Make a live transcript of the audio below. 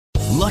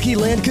Lucky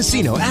Land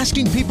Casino,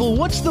 asking people,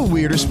 what's the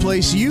weirdest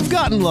place you've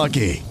gotten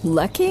lucky?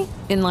 Lucky?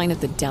 In line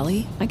at the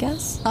deli, I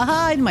guess?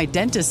 Aha, in my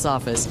dentist's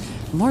office.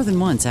 More than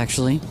once,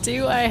 actually.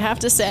 Do I have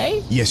to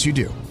say? Yes, you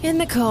do. In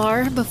the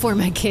car before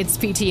my kids'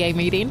 PTA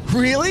meeting.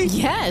 Really?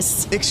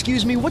 Yes.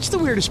 Excuse me, what's the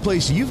weirdest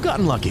place you've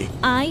gotten lucky?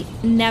 I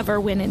never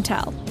win and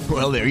tell.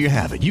 Well, there you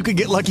have it. You can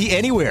get lucky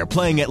anywhere,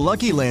 playing at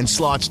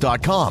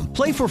LuckyLandSlots.com.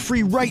 Play for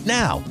free right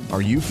now.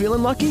 Are you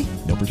feeling lucky?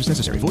 No purchase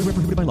necessary. Void where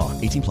prohibited by law.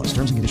 18 plus.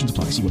 Terms and conditions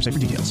apply. See website for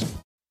details.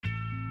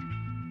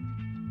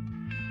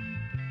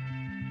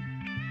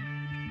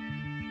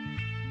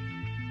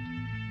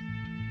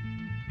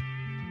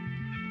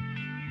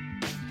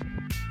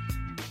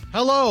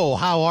 Hello,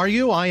 how are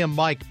you? I am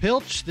Mike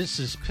Pilch. This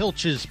is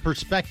Pilch's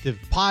Perspective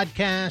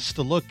Podcast,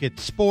 a look at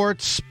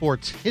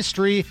sports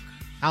history,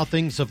 how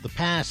things of the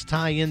past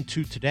tie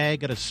into today.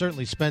 Going to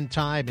certainly spend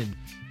time in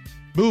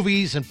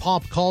movies and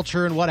pop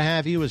culture and what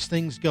have you as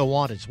things go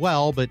on as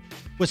well. But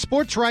with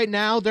sports right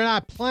now, they're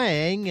not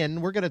playing,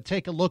 and we're going to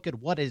take a look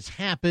at what has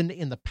happened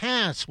in the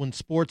past when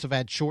sports have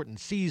had shortened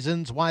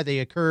seasons, why they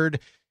occurred,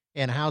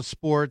 and how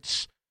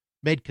sports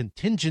made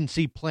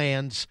contingency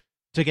plans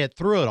to get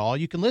through it all.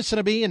 You can listen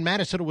to me in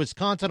Madison,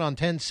 Wisconsin on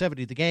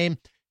 1070 The Game,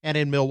 and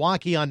in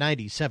Milwaukee on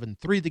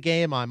 97.3 The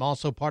Game. I'm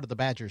also part of the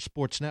Badger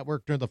Sports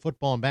Network during the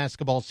football and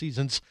basketball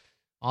seasons.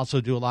 Also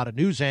do a lot of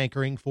news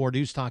anchoring for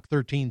News Talk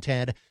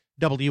 1310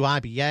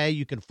 WIBA.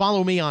 You can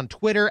follow me on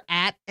Twitter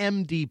at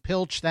MD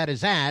Pilch. That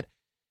is at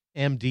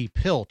MD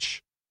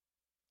Pilch.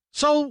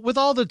 So with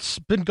all that's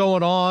been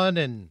going on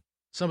and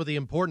some of the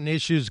important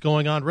issues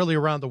going on really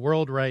around the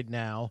world right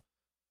now,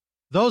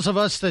 those of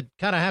us that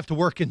kind of have to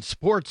work in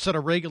sports on a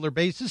regular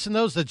basis and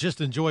those that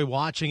just enjoy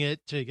watching it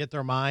to get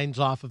their minds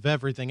off of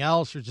everything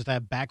else or just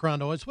have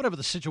background noise, whatever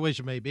the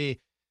situation may be,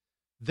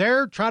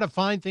 they're trying to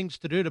find things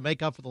to do to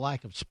make up for the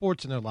lack of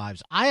sports in their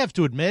lives. I have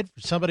to admit,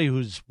 for somebody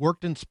who's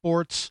worked in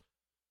sports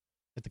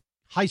at the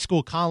high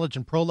school, college,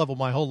 and pro level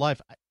my whole life,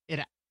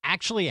 it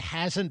actually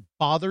hasn't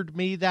bothered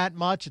me that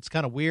much. It's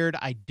kind of weird.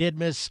 I did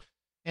miss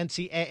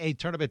NCAA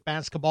tournament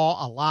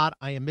basketball a lot.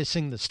 I am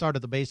missing the start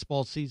of the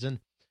baseball season.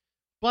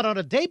 But on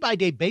a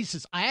day-by-day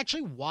basis, I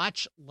actually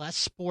watch less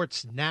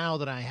sports now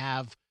than I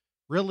have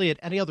really at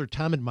any other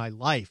time in my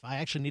life. I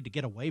actually need to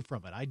get away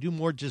from it. I do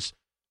more just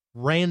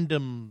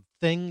random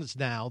things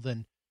now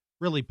than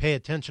really pay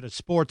attention to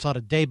sports on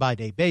a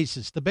day-by-day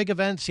basis. The big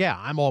events, yeah,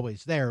 I'm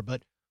always there.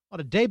 But on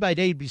a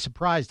day-by-day, you'd be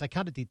surprised. I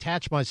kind of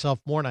detach myself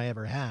more than I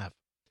ever have.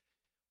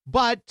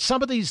 But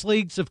some of these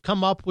leagues have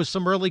come up with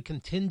some early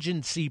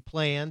contingency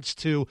plans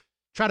to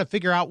try to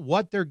figure out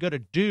what they're going to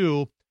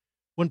do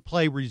when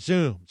play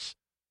resumes.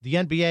 The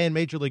NBA and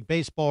Major League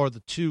Baseball are the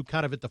two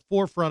kind of at the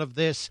forefront of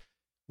this.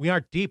 We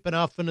aren't deep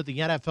enough into the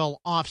NFL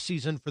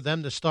offseason for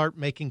them to start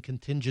making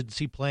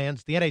contingency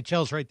plans. The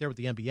NHL's right there with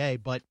the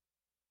NBA, but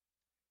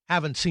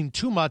haven't seen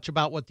too much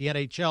about what the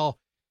NHL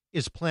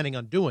is planning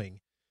on doing.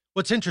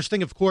 What's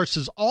interesting, of course,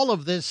 is all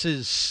of this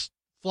is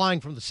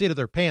flying from the seat of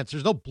their pants.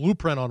 There's no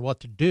blueprint on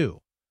what to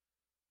do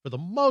for the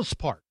most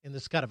part in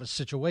this kind of a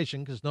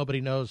situation because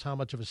nobody knows how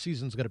much of a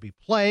season is going to be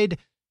played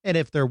and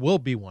if there will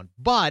be one.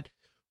 But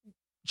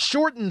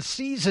shortened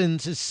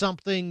seasons is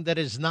something that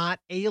is not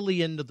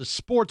alien to the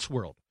sports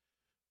world.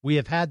 We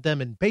have had them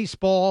in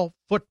baseball,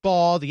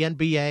 football, the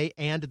NBA,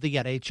 and the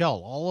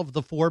NHL. All of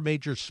the four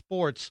major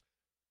sports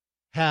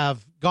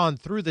have gone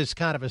through this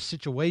kind of a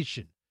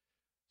situation.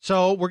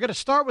 So we're going to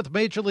start with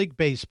Major League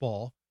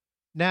Baseball.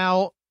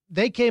 Now,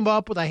 they came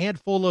up with a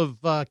handful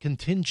of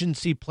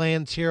contingency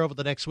plans here over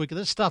the next week.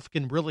 This stuff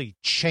can really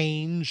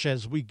change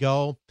as we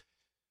go.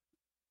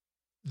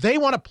 They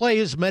want to play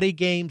as many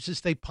games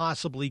as they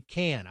possibly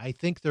can. I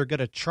think they're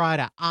going to try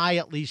to eye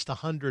at least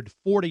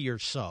 140 or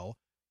so.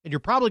 And you're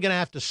probably going to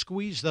have to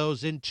squeeze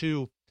those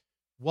into,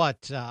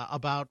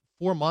 about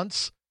 4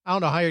 months? I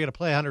don't know how you're going to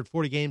play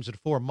 140 games in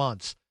 4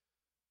 months.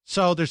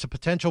 So there's a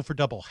potential for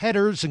double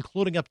headers,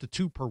 including up to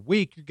 2 per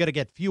week. You're going to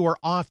get fewer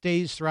off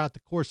days throughout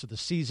the course of the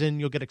season.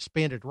 You'll get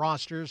expanded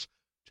rosters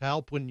to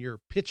help when your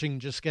pitching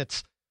just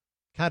gets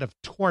kind of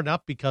torn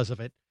up because of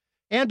it.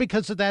 And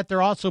because of that,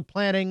 they're also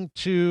planning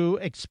to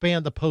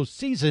expand the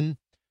postseason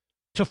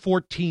to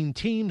 14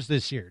 teams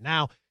this year.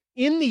 Now,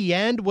 in the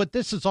end, what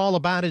this is all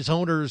about is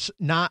owners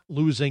not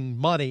losing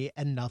money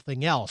and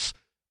nothing else.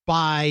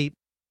 By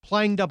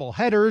playing double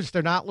headers,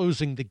 they're not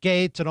losing the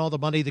gates and all the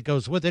money that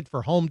goes with it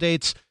for home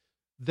dates.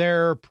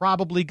 They're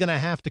probably going to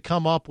have to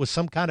come up with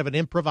some kind of an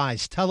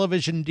improvised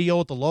television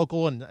deal at the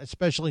local and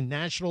especially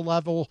national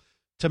level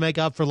to make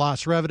up for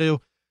lost revenue.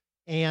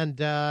 And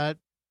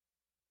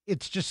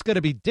it's just going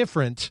to be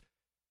different.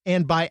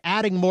 And by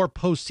adding more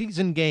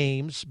postseason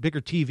games,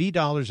 bigger TV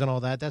dollars and all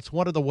that, that's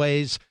one of the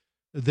ways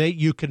that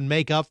you can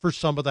make up for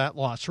some of that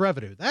lost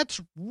revenue. That's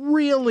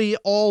really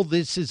all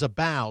this is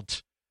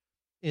about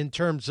in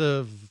terms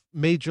of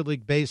Major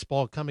League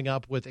Baseball coming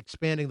up with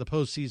expanding the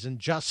postseason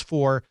just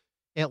for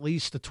at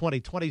least the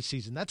 2020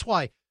 season. That's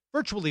why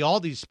virtually all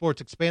these sports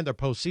expand their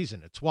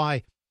postseason. It's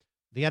why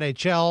the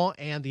NHL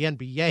and the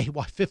NBA,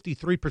 why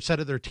 53%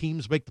 of their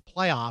teams make the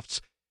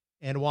playoffs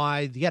and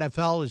why the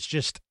NFL has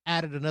just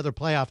added another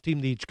playoff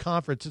team to each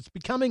conference. It's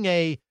becoming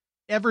a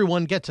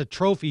everyone gets a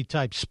trophy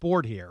type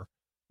sport here,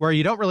 where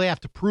you don't really have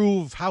to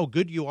prove how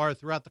good you are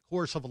throughout the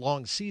course of a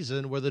long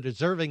season, where the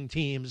deserving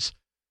teams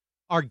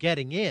are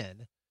getting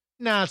in.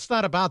 No, it's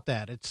not about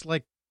that. It's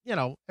like,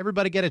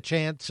 everybody get a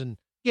chance, and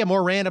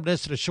more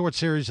randomness in a short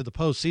series of the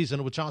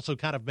postseason, which also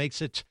kind of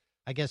makes it,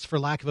 I guess, for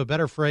lack of a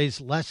better phrase,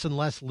 less and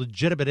less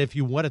legitimate if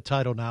you win a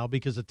title now,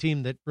 because a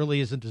team that really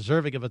isn't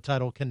deserving of a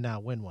title can now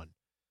win one.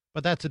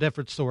 But that's a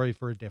different story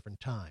for a different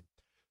time.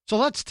 So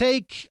let's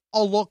take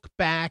a look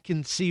back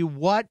and see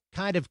what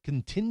kind of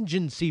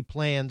contingency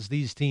plans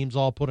these teams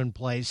all put in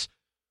place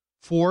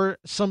for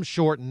some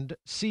shortened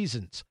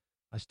seasons.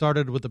 I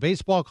started with the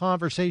baseball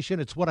conversation.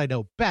 It's what I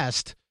know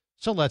best,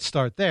 so let's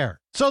start there.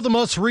 So the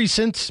most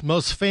recent,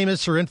 most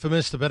famous or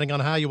infamous, depending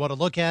on how you want to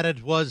look at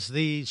it, was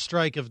the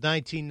strike of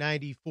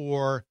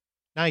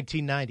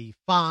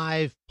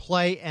 1994-1995.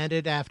 Play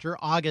ended after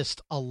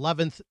August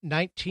 11th,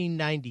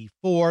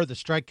 1994. The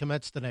strike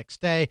commenced the next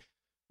day.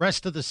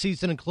 Rest of the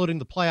season, including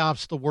the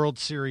playoffs, the World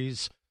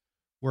Series,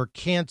 were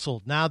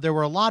canceled. Now, there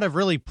were a lot of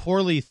really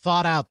poorly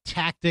thought out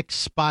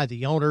tactics by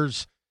the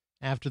owners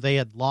after they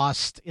had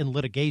lost in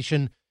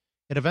litigation.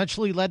 It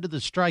eventually led to the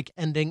strike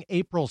ending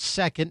April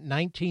 2nd,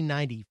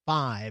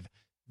 1995.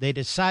 They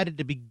decided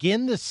to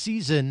begin the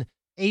season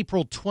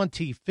April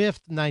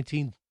 25th,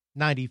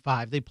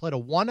 1995. They played a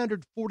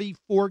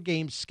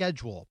 144-game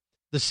schedule.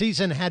 The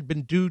season had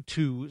been due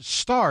to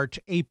start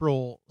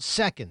April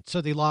 2nd,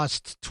 so they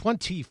lost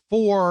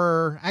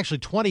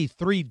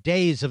 23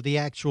 days of the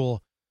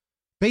actual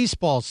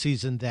baseball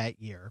season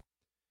that year.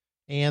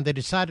 And they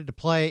decided to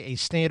play a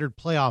standard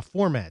playoff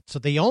format. So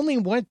they only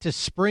went to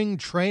spring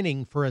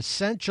training for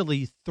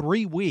essentially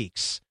 3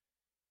 weeks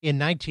in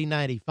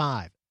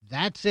 1995.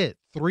 That's it.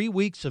 3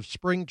 weeks of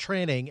spring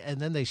training, and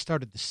then they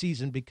started the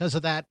season. Because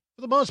of that,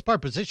 for the most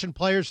part, position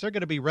players, they're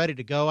going to be ready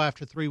to go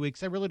after 3 weeks.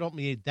 They really don't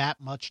need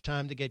that much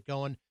time to get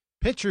going.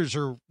 Pitchers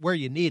are where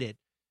you need it.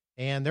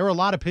 And there were a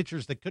lot of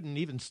pitchers that couldn't,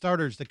 even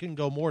starters, that couldn't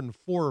go more than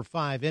 4 or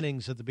 5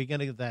 innings at the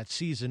beginning of that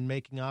season,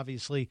 making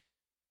obviously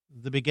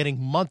the beginning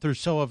month or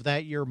so of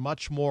that year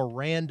much more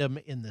random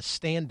in the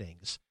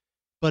standings.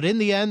 But in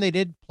the end, they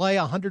did play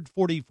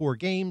 144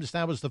 games.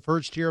 That was the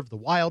first year of the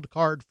wild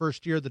card,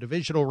 first year of the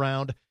divisional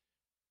round,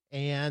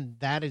 and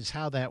that is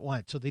how that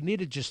went. So they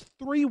needed just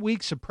 3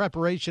 weeks of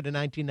preparation in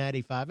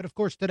 1995. And, of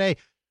course, today,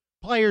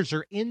 players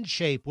are in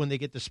shape when they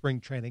get to spring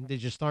training. They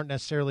just aren't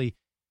necessarily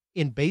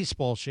in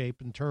baseball shape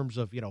in terms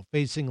of,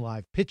 facing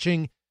live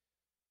pitching,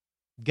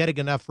 getting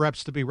enough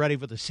reps to be ready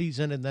for the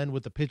season, and then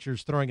with the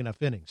pitchers throwing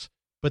enough innings.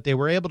 But they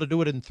were able to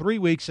do it in 3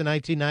 weeks in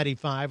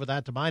 1995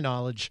 without, to my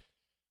knowledge,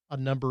 a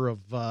number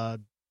of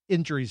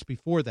injuries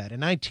before that.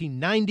 In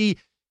 1990,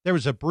 there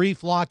was a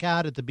brief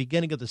lockout at the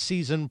beginning of the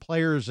season.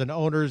 Players and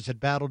owners had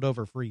battled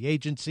over free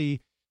agency,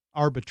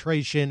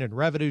 arbitration, and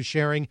revenue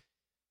sharing.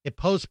 It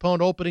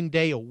postponed opening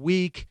day a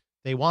week.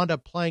 They wound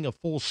up playing a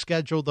full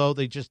schedule, though.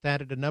 They just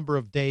added a number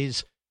of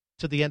days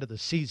to the end of the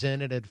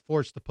season, and had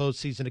forced the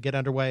postseason to get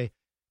underway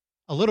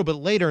a little bit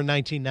later in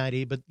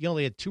 1990, but you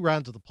only had 2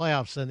 rounds of the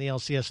playoffs in the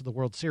LCS of the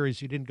World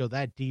Series. You didn't go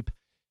that deep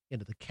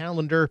into the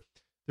calendar.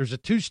 There's a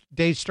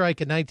 2-day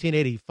strike in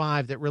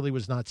 1985 that really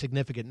was not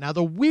significant. Now,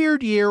 the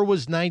weird year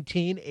was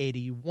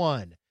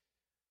 1981.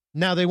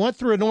 Now, they went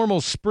through a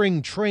normal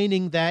spring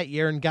training that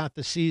year and got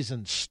the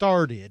season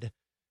started,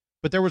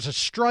 but there was a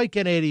strike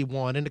in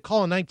 81, and to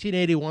call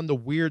 1981 the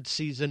weird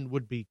season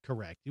would be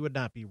correct. You would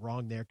not be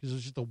wrong there, because it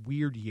was just a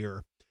weird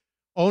year.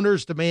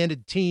 Owners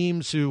demanded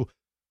teams who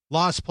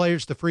lost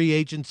players to free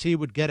agency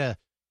would get a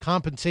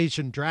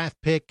compensation draft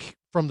pick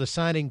from the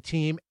signing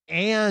team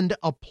and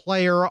a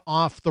player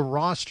off the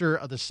roster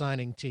of the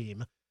signing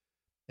team.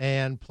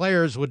 And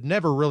players would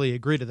never really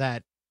agree to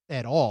that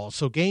at all.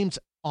 So games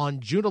on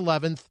June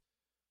 11th,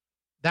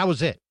 that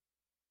was it.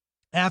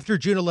 After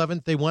June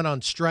 11th, they went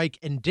on strike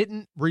and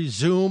didn't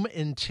resume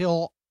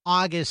until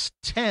August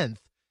 10th.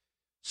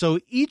 So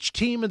each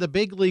team in the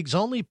big leagues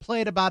only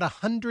played about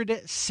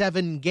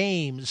 107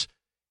 games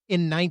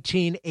in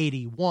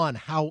 1981.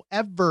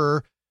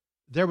 However,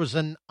 there was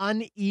an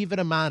uneven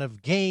amount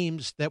of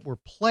games that were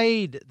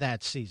played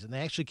that season. They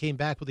actually came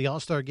back with the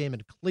All-Star game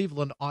in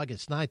Cleveland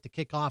August 9th to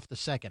kick off the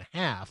second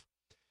half.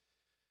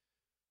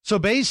 So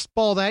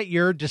baseball that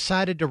year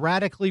decided to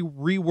radically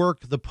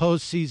rework the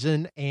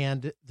postseason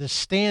and the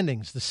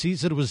standings. The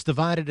season was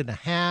divided into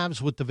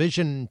halves, with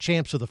division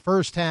champs of the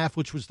first half,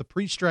 which was the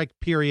pre-strike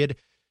period,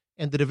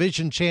 and the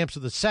division champs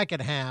of the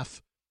second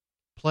half,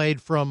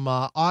 played from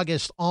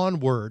August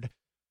onward,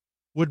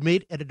 would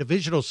meet at a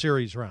divisional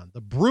series round.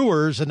 The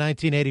Brewers in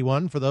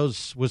 1981, for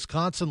those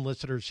Wisconsin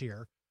listeners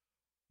here,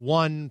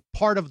 won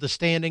part of the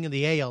standing in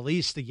the AL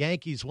East. The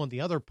Yankees won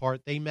the other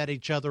part. They met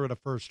each other in a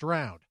first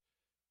round.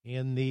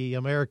 In the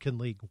American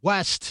League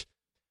West,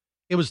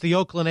 it was the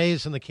Oakland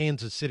A's and the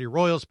Kansas City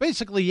Royals.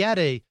 Basically, you had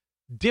a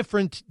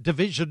different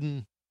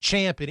division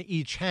champ in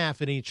each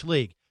half in each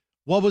league.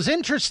 What was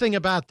interesting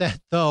about that,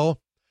 though,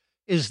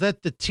 is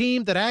that the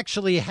team that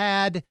actually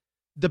had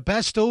the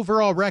best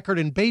overall record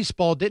in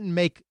baseball didn't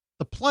make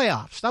the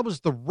playoffs. That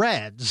was the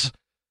Reds.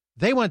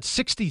 They went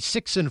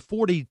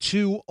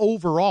 66-42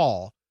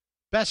 overall,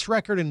 best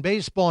record in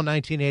baseball in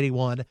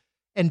 1981,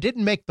 and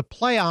didn't make the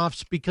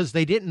playoffs because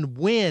they didn't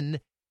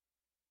win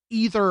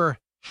either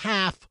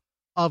half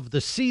of the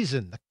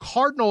season. The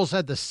Cardinals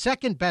had the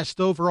second best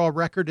overall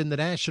record in the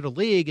National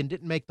League and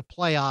didn't make the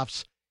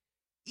playoffs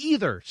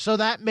either. So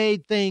that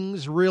made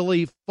things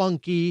really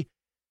funky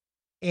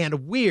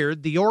and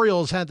weird. The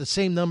Orioles had the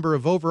same number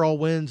of overall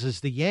wins as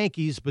the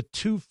Yankees, but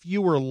 2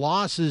 fewer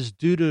losses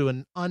due to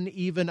an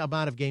uneven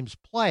amount of games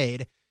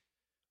played.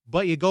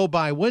 But you go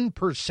by win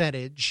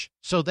percentage,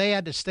 so they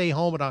had to stay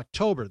home in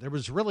October. There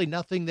was really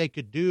nothing they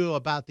could do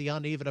about the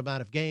uneven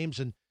amount of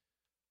games, and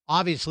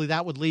obviously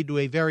that would lead to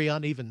a very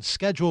uneven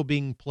schedule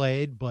being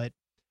played, but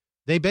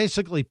they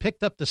basically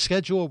picked up the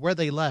schedule where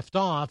they left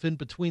off in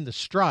between the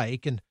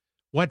strike and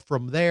went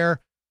from there,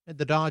 and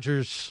the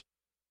Dodgers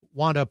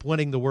wound up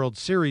winning the World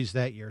Series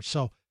that year.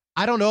 So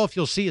I don't know if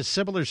you'll see a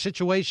similar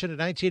situation in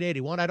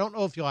 1981. I don't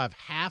know if you'll have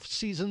half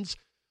seasons,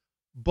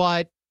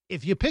 but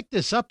if you pick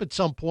this up at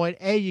some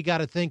point, you got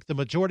to think the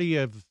majority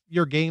of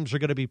your games are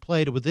going to be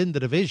played within the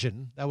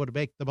division. That would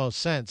make the most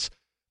sense.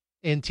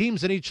 And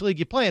teams in each league,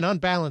 you play an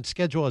unbalanced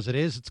schedule as it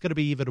is. It's going to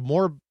be even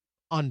more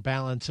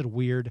unbalanced and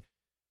weird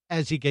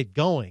as you get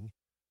going.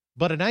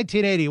 But in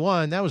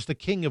 1981, that was the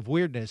king of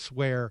weirdness,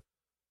 where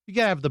you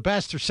got to have the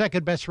best or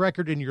second best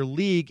record in your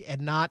league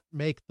and not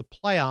make the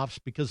playoffs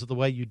because of the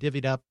way you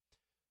divvied up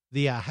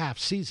the half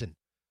season.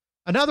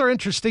 Another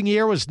interesting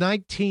year was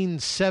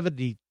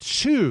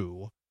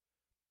 1972.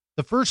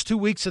 The first 2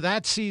 weeks of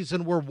that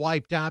season were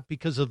wiped out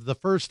because of the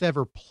first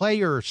ever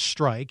player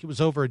strike. It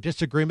was over a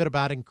disagreement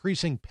about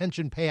increasing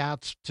pension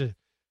payouts to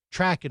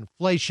track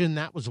inflation.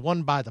 That was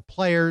won by the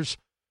players.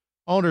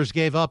 Owners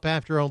gave up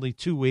after only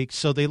 2 weeks,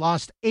 so they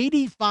lost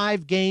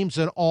 85 games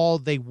in all.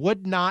 They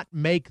would not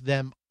make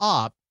them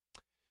up,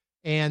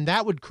 and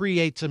that would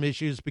create some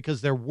issues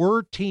because there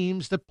were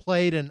teams that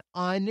played an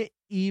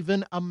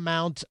uneven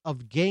amount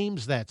of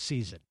games that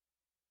season.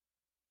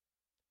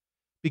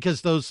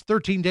 Because those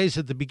 13 days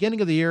at the beginning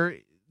of the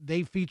year,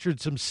 they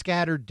featured some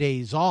scattered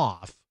days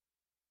off.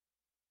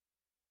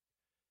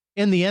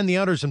 In the end, the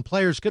owners and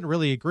players couldn't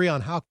really agree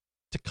on how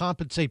to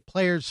compensate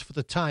players for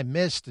the time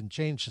missed and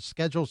change the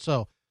schedule,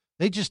 so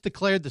they just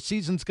declared the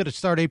season's going to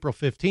start April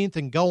 15th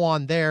and go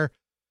on there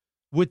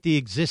with the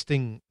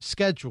existing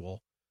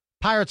schedule.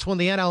 Pirates won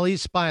the NL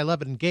East by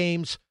 11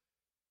 games.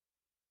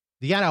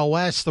 The NL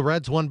West, the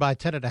Reds won by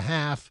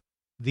 10.5.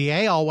 The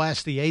AL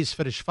West, the A's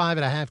finished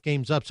 5.5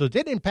 games up, so it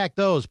didn't impact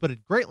those, but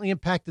it greatly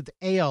impacted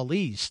the AL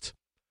East,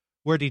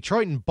 where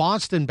Detroit and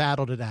Boston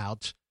battled it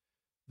out.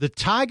 The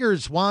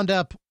Tigers wound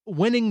up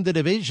winning the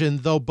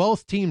division, though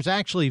both teams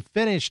actually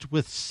finished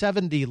with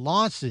 70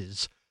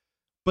 losses.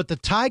 But the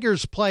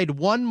Tigers played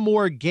one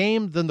more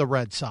game than the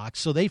Red Sox,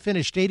 so they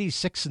finished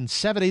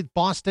 86-70,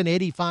 Boston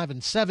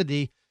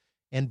 85-70,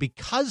 and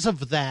because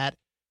of that,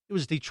 it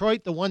was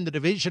Detroit that won the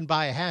division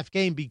by a half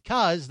game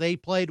because they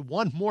played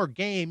one more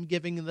game,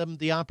 giving them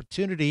the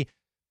opportunity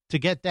to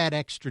get that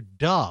extra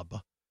dub.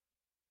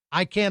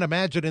 I can't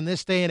imagine in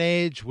this day and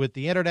age with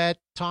the internet,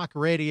 talk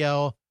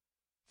radio,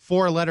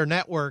 4-letter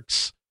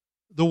networks,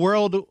 the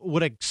world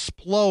would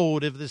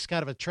explode if this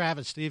kind of a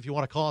travesty, if you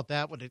want to call it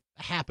that, would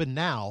happen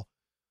now.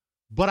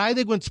 But I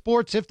think when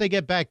sports, if they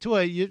get back to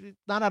it,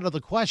 it's not out of the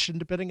question,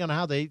 depending on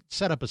how they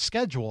set up a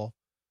schedule,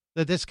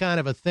 that this kind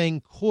of a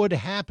thing could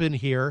happen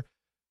here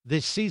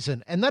this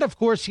season. And then, of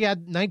course, you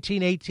had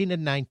 1918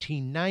 and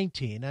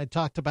 1919. I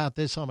talked about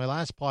this on my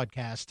last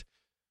podcast.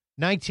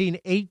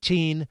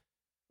 1918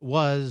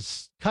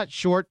 was cut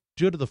short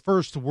due to the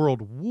First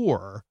World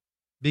War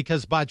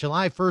because by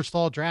July 1st,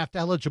 all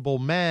draft-eligible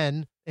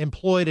men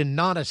employed in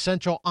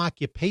non-essential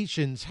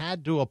occupations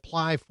had to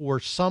apply for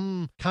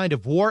some kind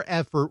of war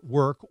effort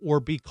work or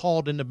be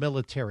called into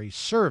military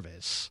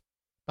service.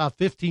 About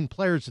 15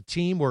 players a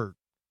team were,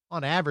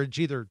 on average,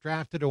 either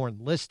drafted or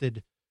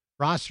enlisted.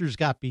 Rosters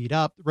got beat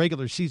up. The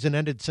regular season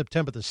ended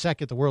September the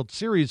 2nd. The World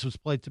Series was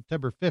played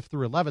September 5th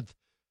through 11th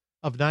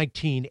of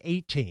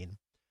 1918.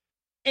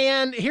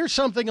 And here's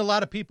something a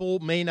lot of people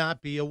may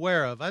not be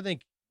aware of. I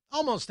think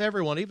almost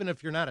everyone, even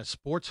if you're not a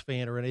sports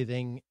fan or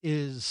anything,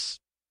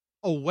 is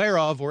aware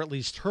of or at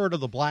least heard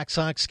of the Black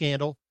Sox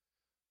scandal,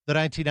 the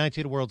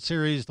 1919 World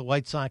Series, the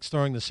White Sox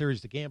throwing the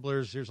series to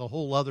gamblers. There's a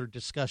whole other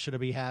discussion to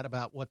be had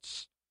about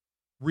what's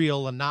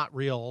real and not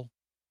real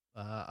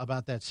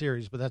about that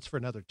series, but that's for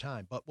another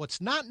time. But what's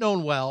not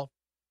known well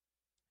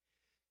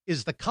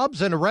is the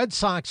Cubs and the Red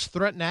Sox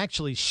threatened to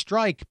actually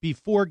strike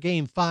before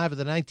Game 5 of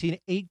the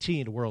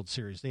 1918 World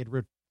Series. They had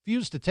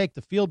refused to take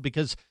the field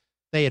because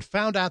they had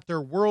found out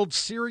their World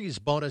Series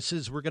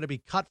bonuses were going to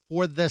be cut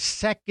for the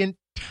second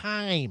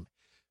time.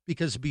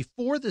 Because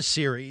before the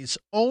series,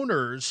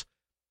 owners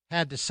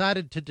had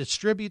decided to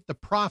distribute the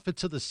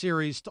profits of the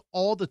series to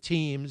all the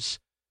teams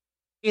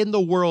in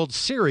the World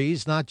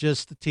Series, not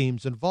just the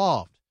teams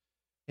involved.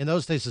 In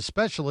those days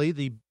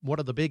especially, one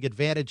of the big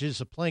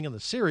advantages of playing in the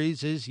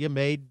series is you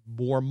made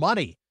more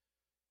money.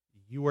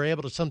 You were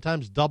able to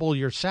sometimes double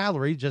your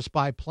salary just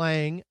by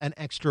playing an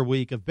extra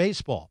week of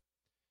baseball.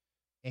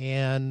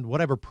 And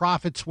whatever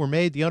profits were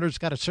made, the owners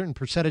got a certain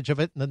percentage of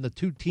it, and then the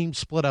two teams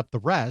split up the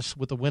rest,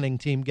 with the winning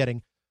team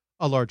getting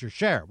a larger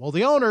share. Well,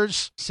 the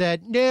owners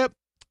said, nope,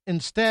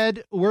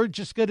 instead, we're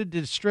just going to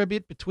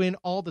distribute between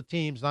all the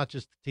teams, not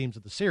just the teams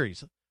of the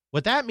series.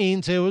 What that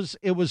means is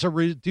it was a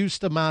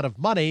reduced amount of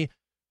money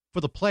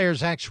for the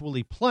players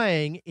actually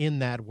playing in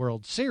that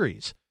World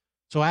Series.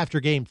 So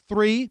after Game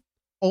 3,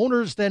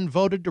 owners then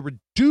voted to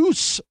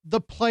reduce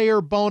the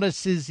player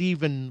bonuses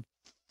even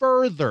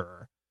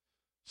further.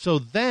 So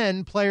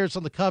then players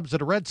on the Cubs and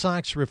the Red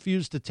Sox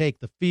refused to take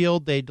the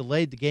field. They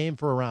delayed the game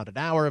for around an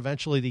hour.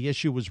 Eventually, the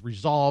issue was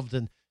resolved,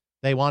 and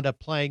they wound up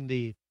playing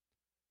the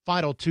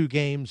final 2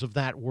 games of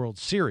that World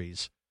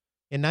Series.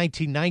 In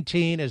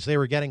 1919, as they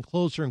were getting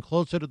closer and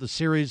closer to the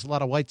series, a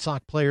lot of White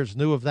Sox players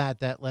knew of that.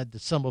 That led to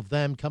some of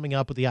them coming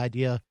up with the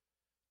idea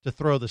to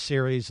throw the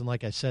series. And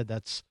like I said,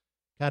 that's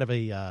kind of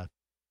a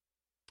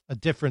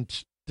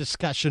different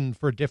discussion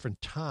for a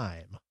different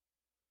time.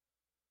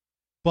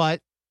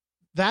 But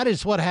that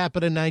is what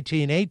happened in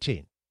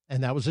 1918,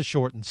 and that was a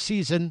shortened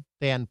season.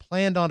 They hadn't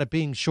planned on it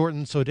being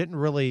shortened, so it didn't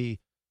really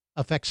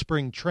affect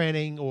spring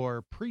training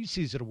or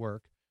preseason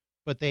work,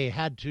 but they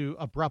had to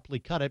abruptly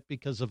cut it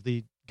because of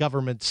the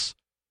government's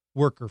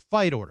worker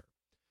fight order.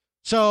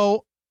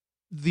 So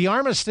the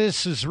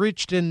armistice is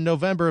reached in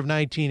November of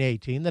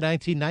 1918. The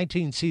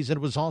 1919 season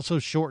was also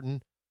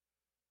shortened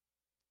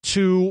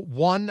to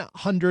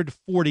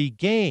 140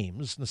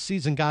 games. The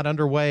season got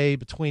underway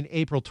between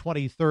April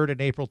 23rd and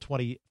April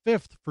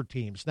 25th for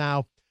teams.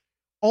 Now,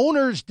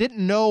 owners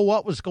didn't know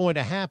what was going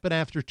to happen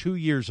after 2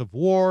 years of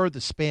war, the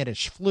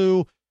Spanish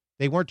flu.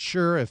 They weren't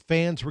sure if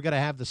fans were going to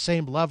have the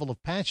same level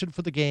of passion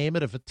for the game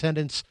and if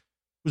attendance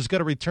was going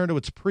to return to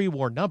its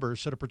pre-war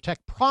numbers. So to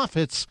protect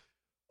profits,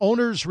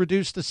 owners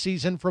reduced the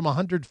season from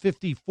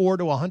 154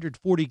 to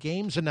 140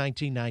 games in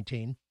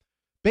 1919.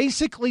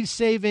 Basically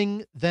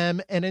saving them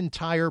an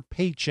entire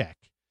paycheck.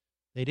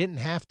 They didn't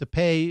have to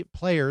pay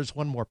players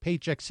one more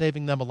paycheck,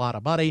 saving them a lot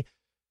of money.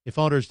 If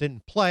owners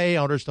didn't play,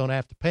 owners don't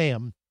have to pay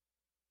them.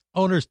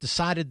 Owners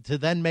decided to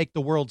then make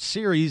the World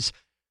Series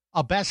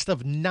a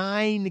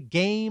best-of-9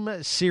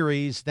 game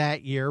series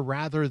that year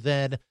rather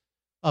than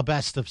a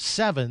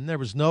best-of-7. There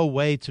was no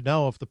way to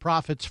know if the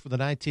profits for the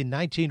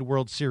 1919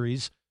 World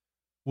Series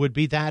would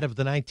be that of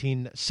the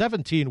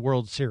 1917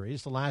 World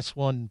Series, the last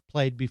one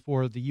played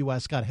before the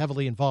U.S. got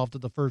heavily involved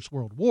in the First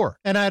World War.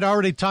 And I'd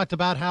already talked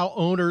about how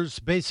owners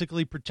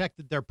basically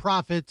protected their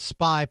profits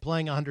by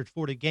playing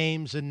 140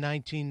 games in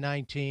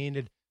 1919.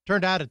 It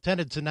turned out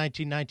attendance in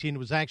 1919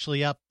 was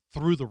actually up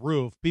through the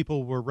roof.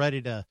 People were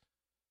ready to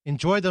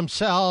enjoy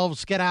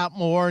themselves, get out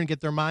more, and get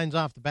their minds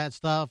off the bad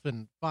stuff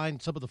and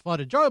find some of the fun,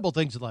 enjoyable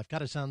things in life.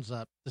 Kind of sounds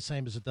the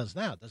same as it does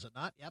now, does it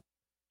not? Yep.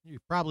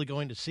 You're probably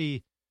going to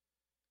see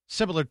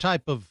similar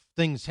type of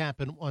things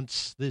happen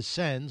once this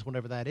ends,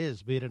 whenever that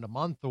is, be it in a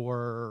month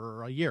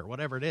or a year,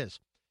 whatever it is.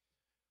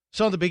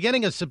 So in the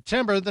beginning of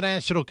September, the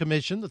National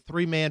Commission, the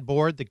 3-man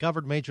board that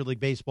governed Major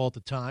League Baseball at the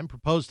time,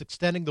 proposed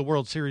extending the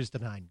World Series to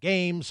 9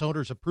 games.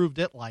 Owners approved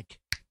it like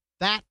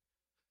that.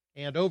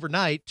 And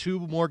overnight, 2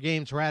 more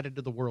games were added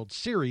to the World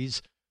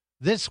Series.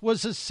 This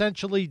was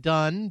essentially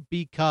done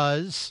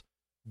because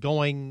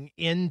going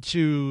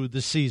into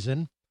the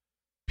season,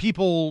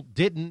 people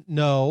didn't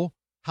know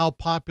how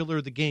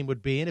popular the game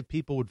would be and if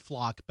people would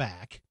flock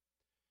back.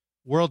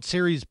 World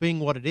Series being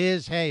what it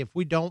is, hey, if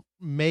we don't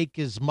make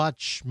as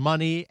much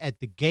money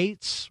at the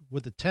gates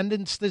with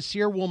attendance this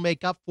year, we'll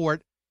make up for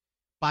it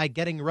by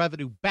getting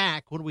revenue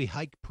back when we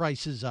hike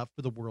prices up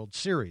for the World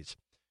Series.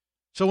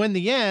 So in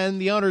the end,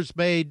 the owners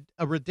made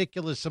a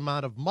ridiculous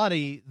amount of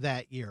money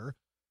that year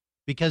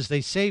because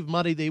they saved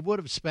money they would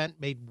have spent,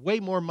 made way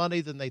more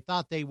money than they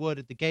thought they would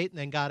at the gate, and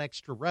then got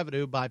extra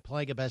revenue by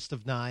playing a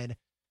best-of-9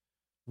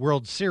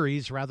 World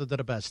Series rather than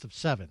a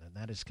best-of-7. And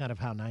that is kind of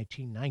how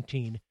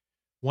 1919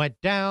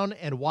 went down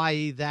and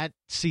why that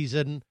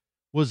season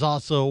was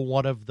also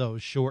one of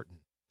those shortened.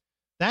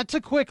 That's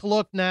a quick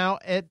look now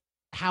at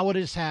how it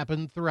has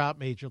happened throughout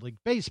Major League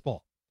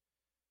Baseball.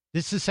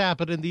 This has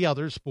happened in the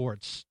other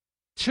sports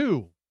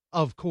too,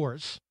 of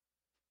course.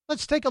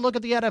 Let's take a look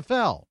at the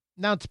NFL.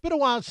 Now, it's been a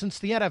while since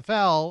the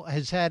NFL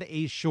has had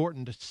a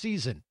shortened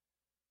season.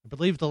 I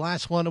believe the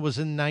last one was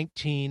in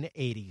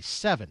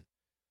 1987.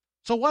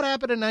 So what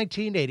happened in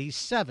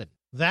 1987?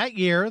 That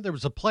year, there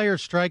was a player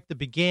strike that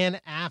began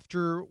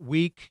after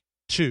Week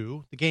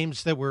 2. The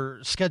games that were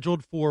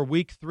scheduled for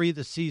Week 3 of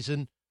the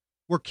season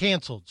were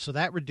canceled. So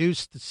that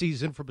reduced the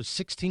season from a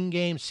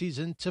 16-game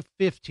season to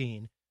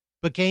 15.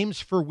 But games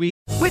for Week...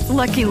 With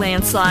Lucky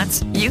Land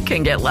Slots, you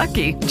can get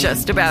lucky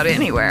just about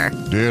anywhere.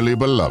 Dearly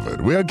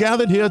beloved, we are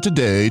gathered here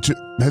today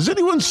to... Has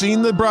anyone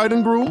seen the bride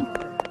and groom?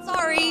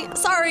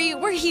 Sorry,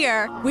 we're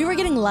here. We were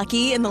getting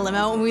lucky in the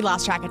limo and we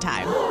lost track of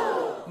time.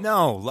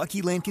 No,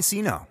 Lucky Land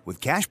Casino, with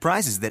cash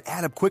prizes that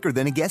add up quicker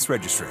than a guest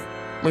registry.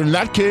 In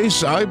that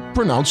case, I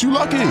pronounce you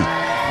lucky.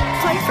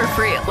 Play for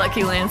free at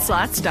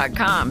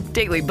LuckyLandSlots.com.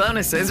 Daily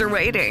bonuses are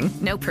waiting.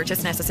 No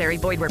purchase necessary.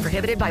 Void where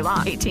prohibited by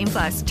law.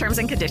 18+. Terms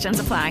and conditions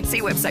apply.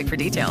 See website for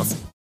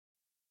details.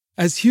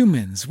 As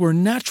humans, we're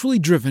naturally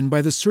driven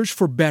by the search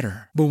for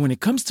better. But when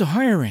it comes to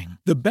hiring,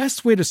 the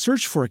best way to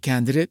search for a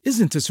candidate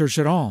isn't to search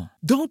at all.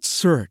 Don't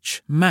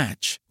search,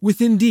 match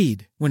with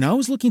Indeed. When I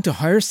was looking to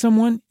hire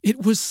someone,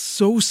 it was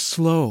so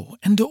slow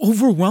and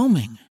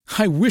overwhelming.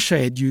 I wish I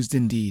had used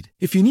Indeed.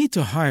 If you need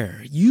to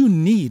hire, you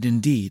need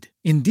Indeed.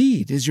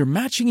 Indeed is your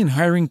matching and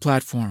hiring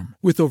platform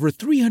with over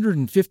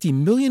 350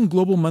 million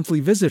global monthly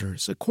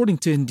visitors, according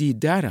to Indeed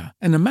data,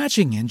 and a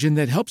matching engine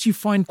that helps you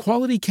find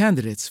quality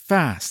candidates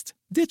fast.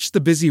 Ditch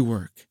the busy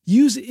work.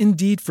 Use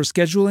Indeed for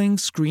scheduling,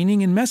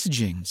 screening, and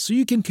messaging so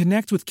you can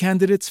connect with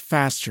candidates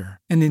faster.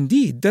 And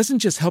Indeed doesn't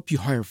just help you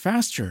hire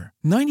faster.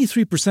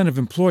 93% of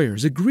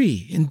employers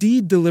agree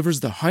Indeed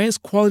delivers the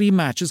highest quality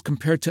matches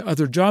compared to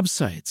other job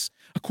sites,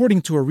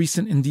 according to a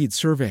recent Indeed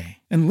survey.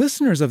 And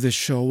listeners of this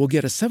show will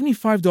get a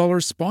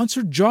 $75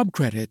 sponsored job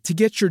credit to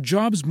get your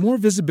jobs more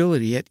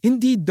visibility at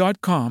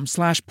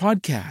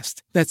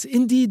Indeed.com/podcast. That's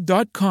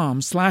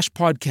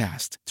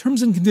Indeed.com/podcast.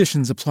 Terms and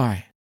conditions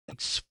apply.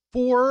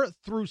 4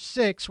 through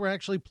 6 were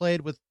actually played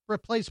with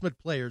replacement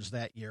players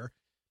that year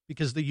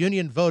because the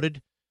union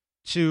voted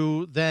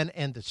to then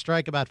end the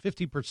strike. About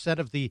 50%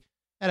 of the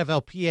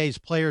NFLPA's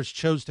players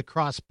chose to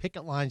cross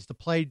picket lines to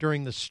play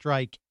during the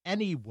strike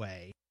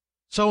anyway.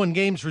 So when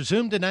games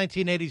resumed in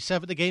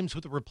 1987, the games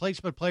with the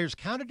replacement players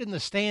counted in the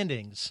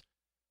standings.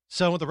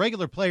 So when the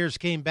regular players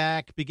came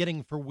back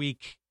beginning for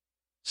week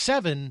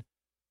 7,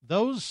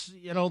 those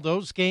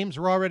games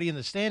were already in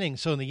the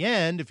standings. So in the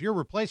end, if your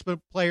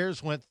replacement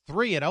players went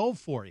 3-0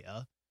 for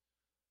you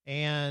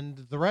and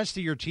the rest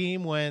of your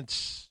team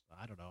went,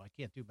 I don't know, I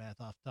can't do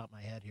math off the top of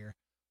my head here.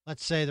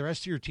 Let's say the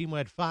rest of your team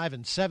went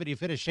 5-7, you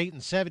finished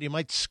 8-7, you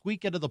might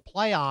squeak into the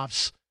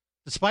playoffs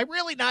despite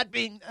really not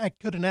being that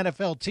good an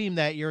NFL team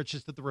that year. It's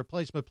just that the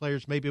replacement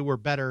players maybe were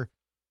better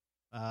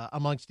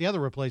amongst the other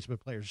replacement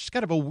players. It's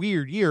kind of a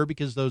weird year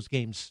because those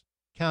games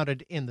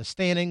counted in the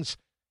standings.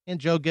 And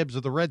Joe Gibbs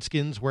of the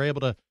Redskins were able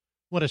to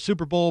win a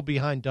Super Bowl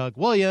behind Doug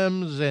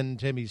Williams and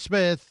Timmy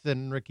Smith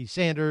and Ricky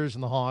Sanders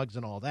and the Hogs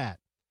and all that.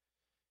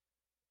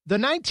 The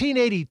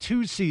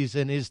 1982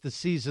 season is the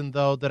season,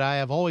 though, that I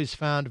have always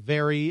found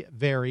very,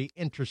 very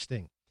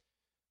interesting.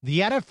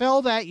 The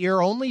NFL that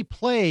year only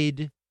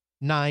played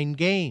 9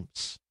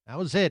 games. That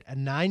was it, a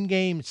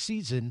 9-game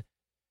season.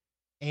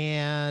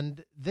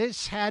 And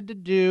this had to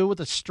do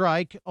with a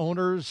strike,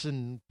 owners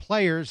and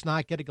players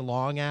not getting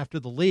along after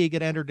the league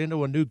had entered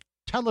into a new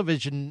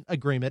television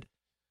agreement,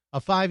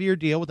 a 5-year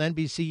deal with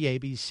NBC,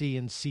 ABC,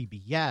 and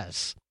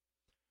CBS.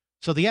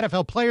 So the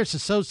NFL Players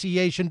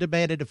Association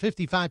demanded a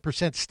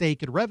 55%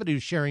 stake in revenue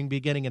sharing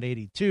beginning in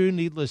 82.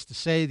 Needless to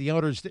say, the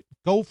owners didn't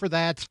go for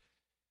that,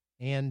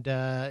 and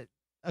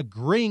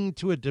agreeing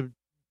to the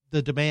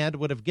demand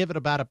would have given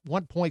about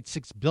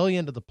 $1.6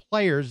 billion to the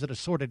players at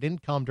assorted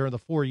income during the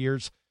 4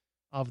 years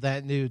of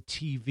that new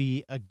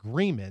TV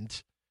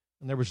agreement.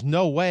 And there was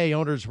no way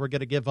owners were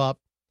going to give up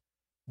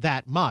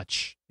that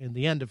much. In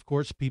the end, of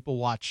course, people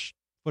watch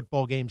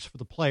football games for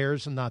the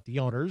players and not the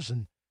owners,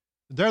 and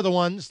they're the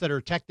ones that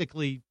are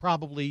technically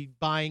probably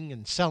buying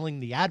and selling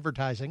the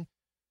advertising.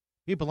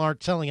 People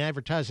aren't selling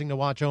advertising to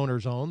watch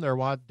owners own.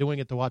 They're doing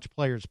it to watch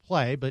players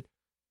play, but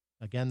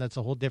again, that's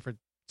a whole different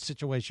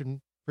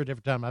situation for a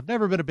different time. I've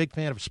never been a big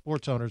fan of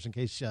sports owners, in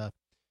case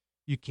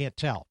you can't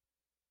tell.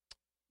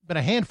 Been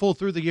a handful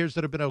through the years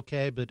that have been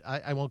okay, but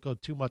I won't go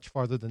too much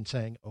farther than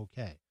saying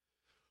okay.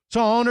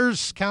 So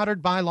owners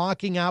countered by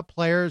locking out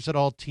players at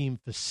all team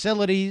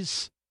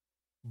facilities,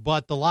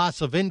 but the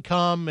loss of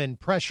income and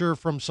pressure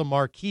from some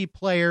marquee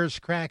players,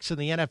 cracks in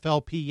the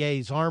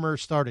NFLPA's armor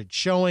started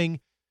showing.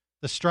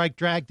 The strike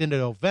dragged into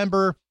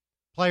November.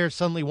 Players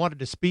suddenly wanted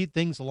to speed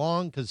things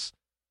along because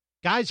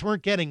guys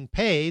weren't getting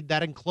paid.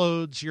 That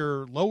includes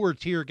your lower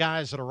tier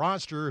guys at a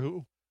roster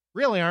who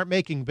really aren't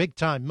making big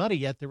time money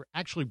yet. They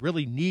actually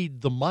really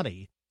need the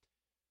money.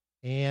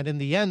 And in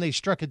the end, they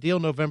struck a deal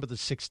November the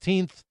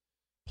 16th.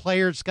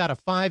 Players got a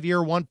 5-year,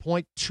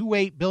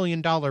 $1.28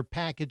 billion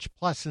package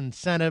plus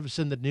incentives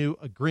in the new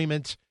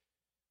agreement.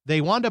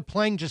 They wound up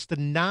playing just a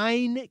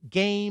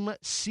 9-game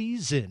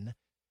season,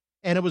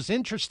 and it was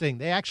interesting.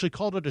 They actually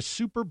called it a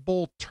Super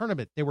Bowl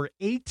tournament. There were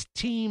 8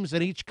 teams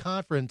in each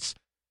conference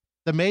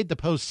that made the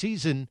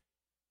postseason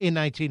in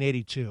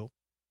 1982.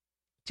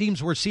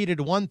 Teams were seeded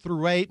 1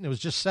 through 8, and it was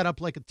just set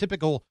up like a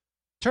typical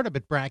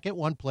tournament bracket.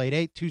 1 played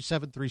 8, 2,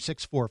 7, 3,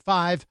 6, 4,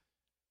 5.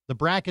 The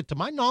bracket, to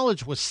my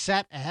knowledge, was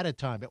set ahead of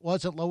time. It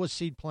wasn't lowest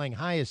seed playing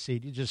highest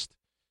seed. You just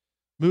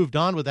moved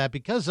on with that.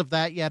 Because of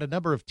that, you had a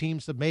number of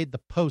teams that made the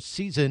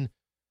postseason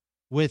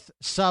with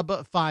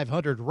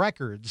sub-500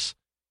 records.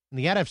 And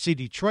the NFC,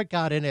 Detroit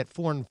got in at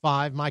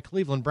 4-5. My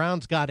Cleveland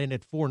Browns got in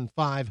at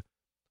 4-5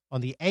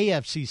 on the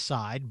AFC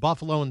side.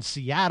 Buffalo and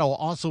Seattle,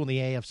 also in the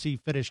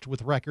AFC, finished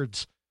with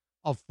records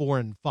of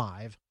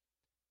 4-5.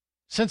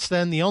 Since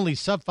then, the only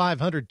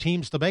sub-500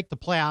 teams to make the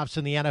playoffs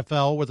in the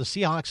NFL were the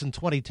Seahawks in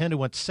 2010, who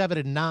went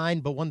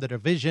 7-9 but won the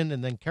division,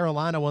 and then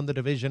Carolina won the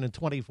division in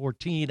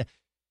 2014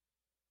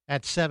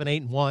 at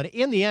 7-8-1.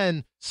 In the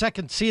end,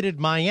 second-seeded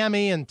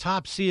Miami and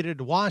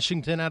top-seeded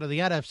Washington out of the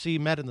NFC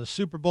met in the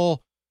Super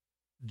Bowl.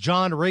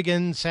 John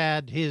Riggins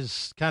had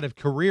his kind of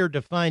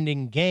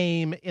career-defining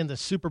game in the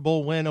Super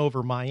Bowl win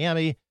over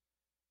Miami.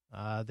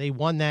 They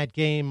won that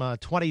game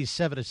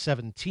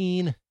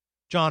 27-17.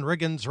 John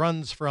Riggins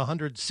runs for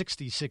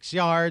 166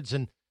 yards,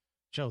 and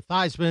Joe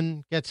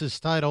Theismann gets his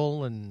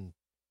title, and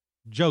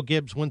Joe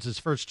Gibbs wins his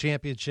first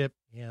championship.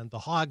 And the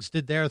Hogs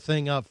did their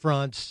thing up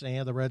front,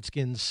 and the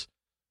Redskins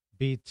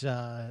beat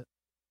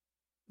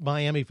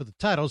Miami for the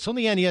title. So in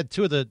the end, you had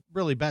two of the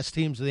really best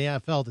teams in the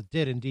NFL that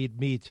did indeed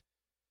meet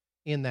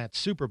in that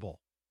Super Bowl.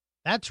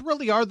 That's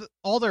really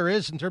all there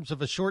is in terms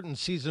of a shortened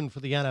season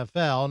for the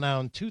NFL. Now,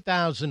 in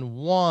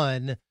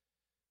 2001,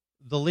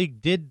 the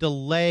league did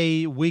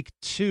delay week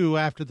 2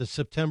 after the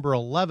September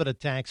 11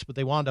 attacks, but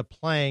they wound up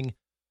playing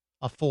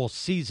a full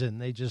season.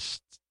 They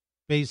just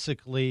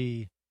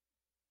basically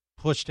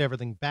pushed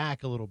everything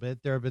back a little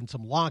bit. There have been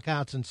some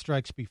lockouts and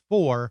strikes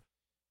before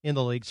in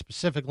the league,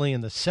 specifically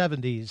in the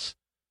 70s,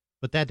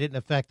 but that didn't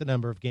affect the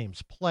number of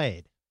games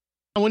played.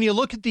 And when you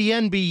look at the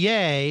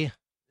NBA, a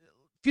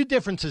few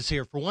differences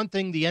here. For one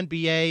thing, the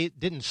NBA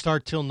didn't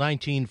start till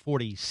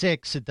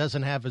 1946. It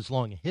doesn't have as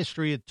long a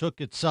history. It took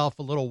itself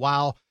a little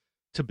while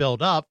to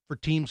build up for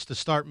teams to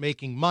start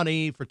making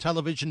money, for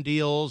television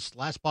deals.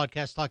 Last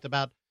podcast talked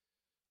about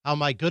how,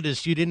 my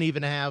goodness, you didn't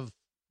even have,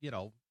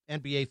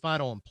 NBA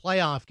final and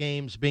playoff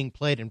games being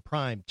played in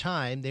prime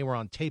time. They were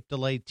on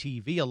tape-delayed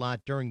TV a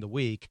lot during the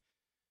week.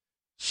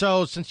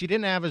 So since you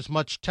didn't have as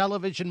much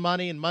television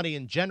money and money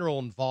in general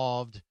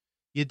involved,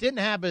 you didn't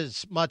have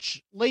as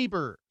much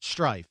labor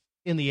strife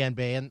in the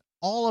NBA, and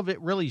all of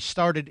it really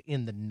started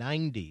in the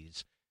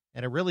 90s.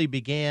 And it really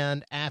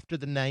began after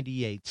the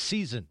 98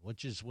 season,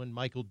 which is when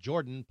Michael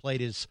Jordan played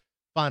his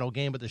final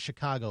game with the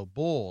Chicago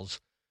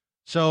Bulls.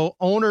 So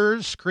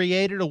owners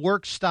created a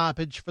work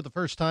stoppage for the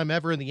first time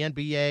ever in the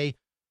NBA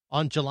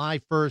on July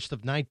 1st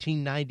of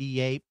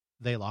 1998.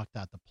 They locked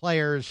out the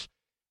players.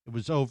 It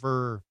was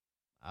over.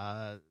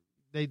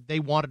 They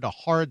wanted a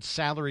hard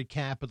salary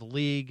cap of the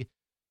league.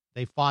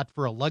 They fought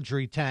for a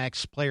luxury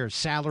tax, players'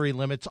 salary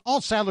limits.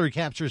 All salary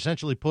caps are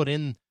essentially put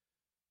in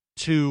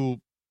to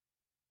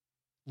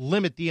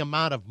limit the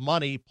amount of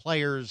money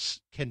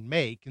players can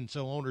make, and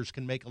so owners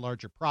can make a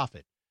larger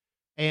profit.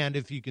 And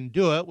if you can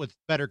do it with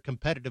better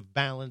competitive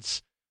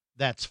balance,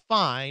 that's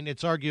fine.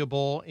 It's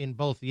arguable in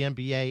both the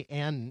NBA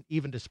and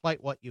even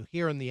despite what you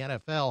hear in the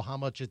NFL, how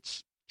much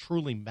it's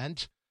truly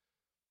meant.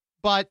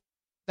 But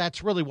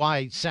that's really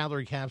why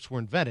salary caps were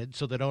invented,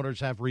 so that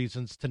owners have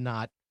reasons to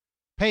not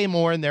pay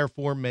more and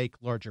therefore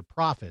make larger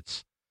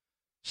profits.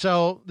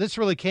 So this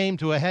really came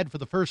to a head for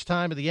the first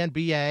time in the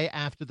NBA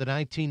after the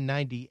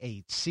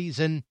 1998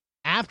 season.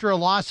 After a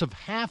loss of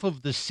half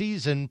of the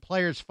season,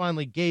 players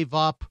finally gave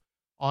up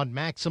on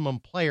maximum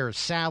player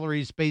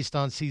salaries based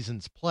on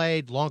seasons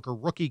played, longer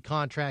rookie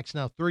contracts,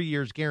 now 3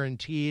 years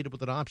guaranteed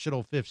with an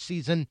optional fifth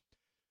season.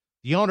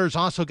 The owners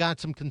also got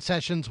some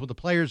concessions when the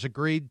players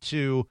agreed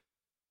to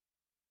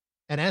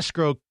an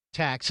escrow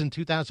tax in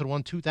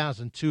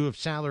 2001-2002 if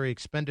salary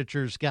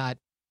expenditures got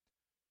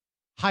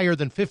higher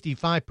than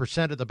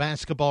 55% of the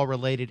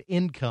basketball-related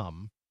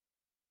income.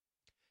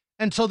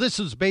 And so this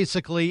was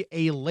basically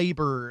a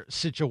labor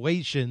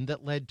situation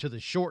that led to the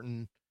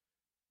shortened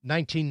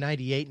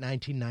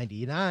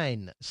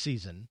 1998-1999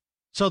 season.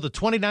 So the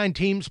 29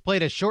 teams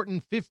played a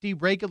shortened 50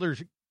 regular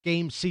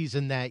game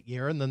season that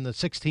year, and then the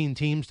 16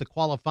 teams that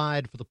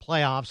qualified for the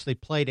playoffs, they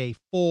played a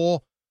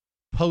full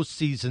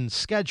postseason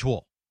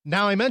schedule.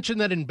 Now, I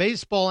mentioned that in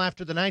baseball,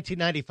 after the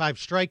 1995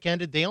 strike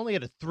ended, they only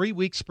had a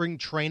 3-week spring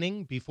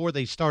training before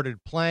they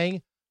started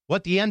playing.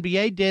 What the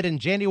NBA did in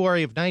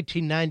January of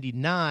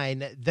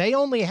 1999, they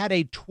only had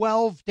a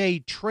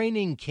 12-day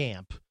training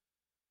camp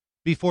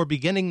before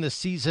beginning the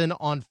season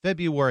on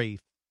February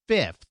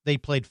 5th. They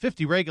played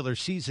 50 regular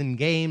season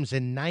games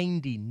in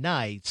 90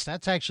 nights.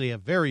 That's actually a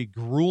very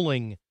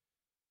grueling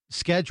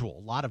schedule.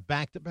 A lot of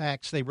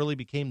back-to-backs. They really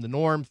became the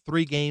norm.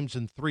 3 games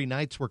and 3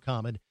 nights were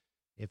common.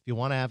 If you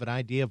want to have an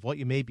idea of what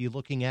you may be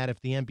looking at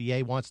if the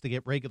NBA wants to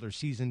get regular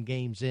season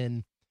games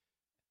in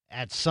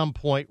at some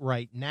point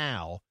right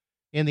now.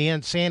 In the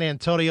end, San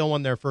Antonio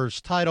won their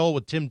first title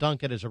with Tim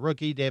Duncan as a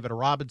rookie, David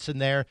Robinson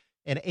there.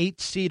 An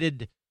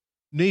 8-seeded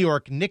New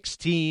York Knicks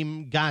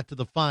team got to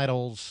the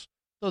finals.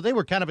 So they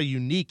were kind of a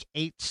unique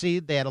 8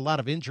 seed. They had a lot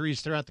of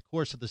injuries throughout the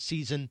course of the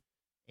season.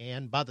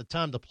 And by the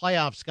time the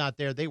playoffs got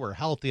there, they were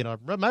healthy. And I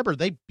remember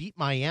they beat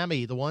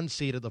Miami, the 1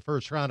 seed of the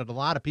first round. And a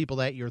lot of people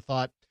that year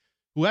thought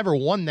whoever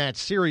won that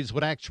series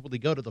would actually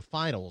go to the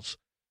finals.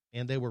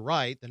 And they were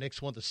right. The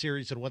Knicks won the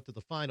series and went to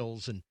the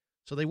finals. And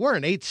so they were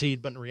an 8 seed,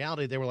 but in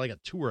reality, they were like a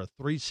 2 or a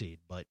 3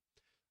 seed. But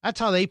that's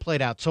how they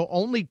played out. So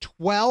only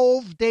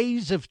 12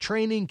 days of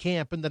training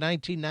camp in the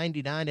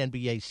 1999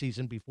 NBA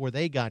season before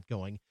they got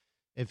going.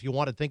 If you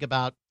want to think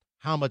about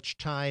how much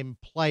time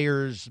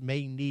players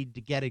may need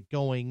to get it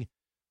going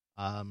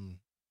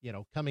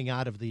coming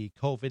out of the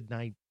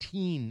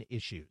COVID-19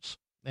 issues.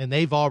 And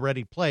they've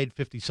already played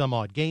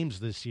 50-some-odd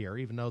games this year,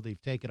 even though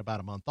they've taken about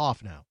a month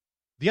off now.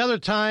 The other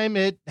time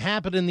it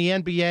happened in the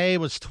NBA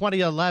was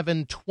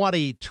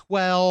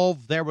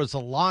 2011-2012. There was a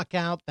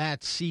lockout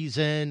that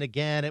season.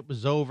 Again, it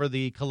was over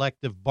the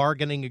collective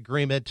bargaining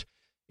agreement.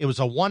 It was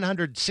a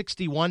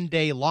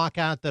 161-day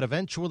lockout that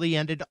eventually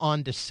ended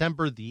on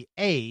December the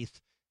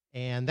 8th.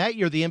 And that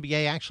year, the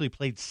NBA actually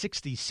played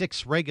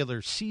 66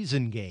 regular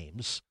season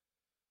games.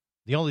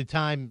 The only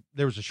time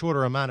there was a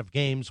shorter amount of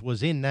games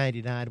was in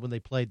 99 when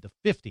they played the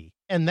 50.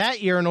 And that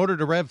year, in order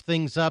to rev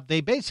things up, they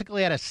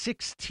basically had a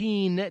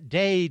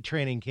 16-day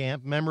training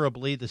camp.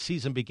 Memorably, the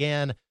season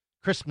began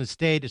Christmas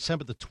Day,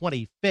 December the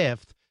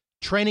 25th.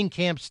 Training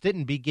camps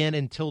didn't begin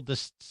until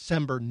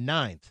December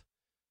 9th.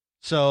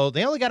 So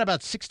they only got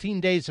about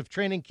 16 days of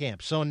training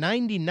camp. So in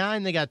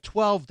 99, they got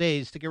 12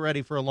 days to get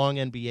ready for a long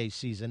NBA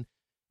season.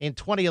 In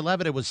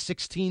 2011, it was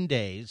 16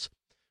 days.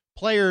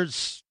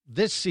 Players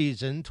this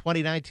season,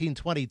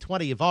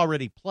 2019-2020, have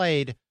already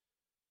played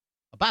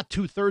about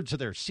two-thirds of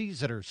their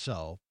season or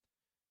so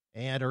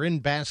and are in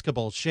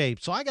basketball shape.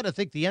 So I got to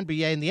think the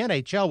NBA and the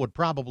NHL would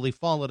probably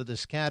fall into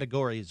this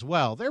category as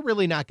well. They're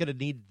really not going to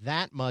need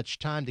that much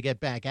time to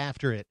get back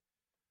after it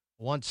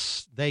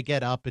once they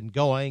get up and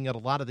going. And a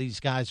lot of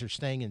these guys are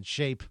staying in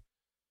shape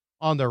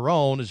on their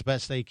own as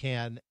best they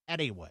can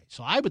anyway.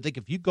 So I would think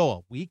if you go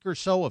a week or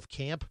so of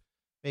camp,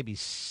 maybe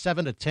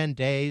 7 to 10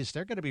 days,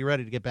 they're going to be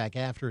ready to get back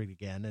after it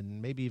again,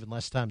 and maybe even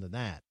less time than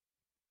that.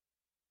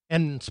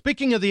 And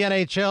speaking of the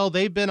NHL,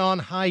 they've been on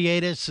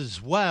hiatus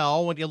as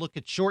well. When you look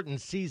at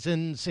shortened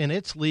seasons in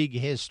its league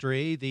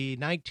history, the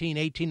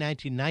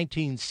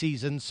 1918-1919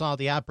 season saw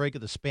the outbreak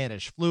of the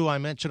Spanish flu. I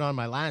mentioned on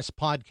my last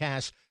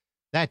podcast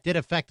that did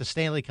affect the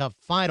Stanley Cup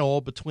final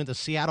between the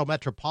Seattle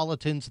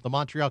Metropolitans and the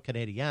Montreal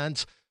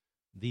Canadiens.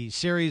 The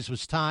series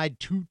was tied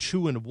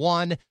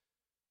 2-2-1.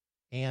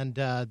 And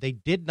they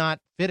did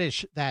not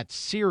finish that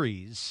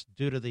series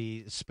due to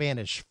the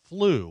Spanish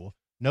flu.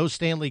 No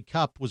Stanley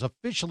Cup was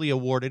officially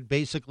awarded.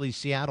 Basically,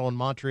 Seattle and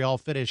Montreal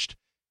finished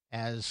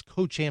as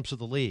co-champs of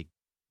the league.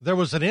 There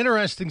was an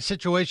interesting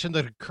situation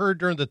that occurred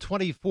during the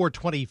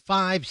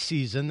 24-25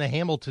 season. The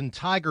Hamilton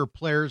Tiger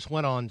players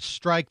went on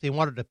strike. They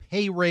wanted a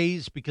pay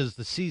raise because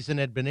the season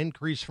had been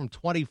increased from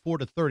 24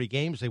 to 30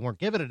 games. They weren't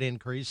given an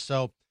increase,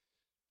 so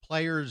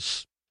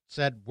players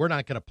said, we're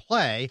not going to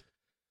play.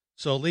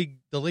 So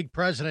the league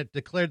president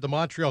declared the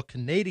Montreal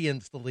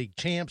Canadiens the league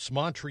champs.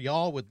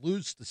 Montreal would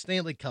lose the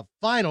Stanley Cup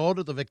final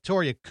to the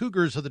Victoria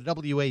Cougars of the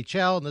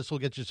WHL, and this will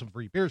get you some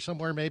free beer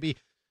somewhere maybe.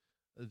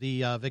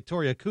 The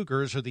Victoria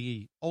Cougars are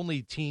the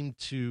only team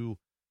to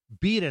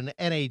beat an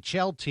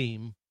NHL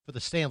team for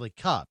the Stanley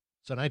Cup.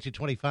 So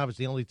 1925 was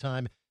the only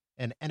time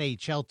an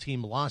NHL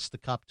team lost the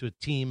cup to a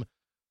team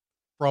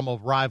from a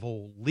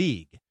rival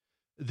league.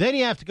 Then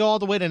you have to go all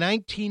the way to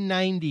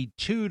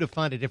 1992 to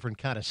find a different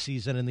kind of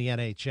season in the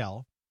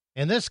NHL.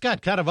 And this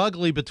got kind of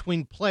ugly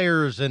between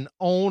players and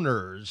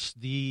owners.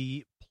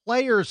 The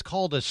players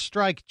called a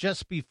strike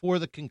just before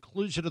the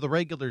conclusion of the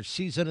regular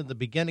season and the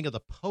beginning of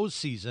the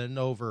postseason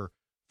over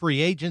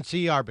free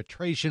agency,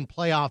 arbitration,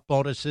 playoff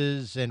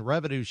bonuses, and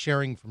revenue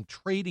sharing from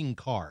trading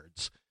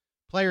cards.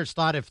 Players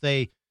thought if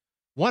they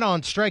went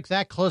on strike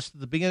that close to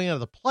the beginning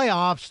of the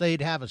playoffs,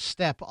 they'd have a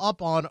step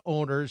up on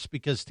owners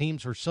because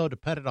teams were so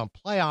dependent on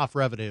playoff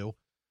revenue.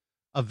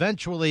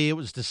 Eventually, it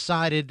was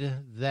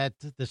decided that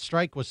the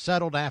strike was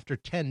settled after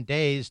 10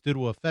 days due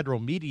to a federal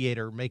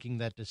mediator making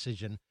that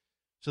decision.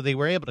 So they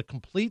were able to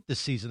complete the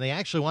season. They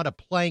actually wound up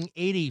playing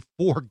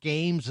 84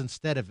 games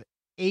instead of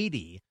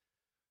 80.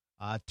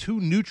 2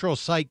 neutral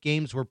site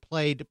games were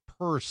played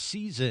per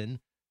season,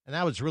 and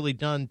that was really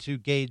done to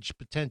gauge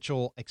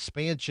potential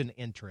expansion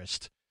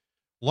interest.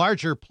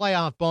 Larger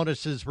playoff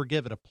bonuses were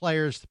given to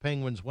players. The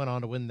Penguins went on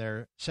to win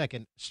their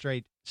second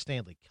straight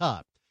Stanley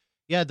Cup.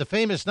 You had the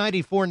famous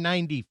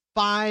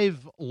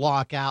 94-95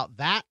 lockout.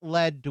 That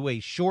led to a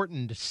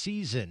shortened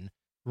season.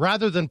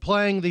 Rather than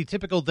playing the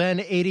typical then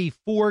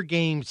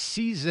 84-game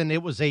season,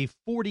 it was a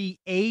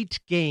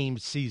 48-game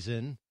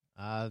season.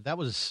 That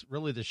was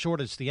really the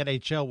shortest the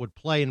NHL would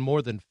play in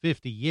more than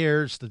 50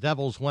 years. The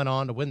Devils went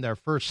on to win their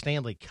first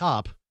Stanley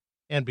Cup.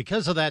 And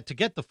because of that, to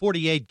get the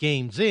 48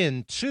 games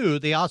in, too,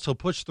 they also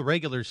pushed the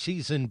regular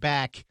season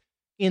back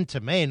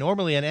into May.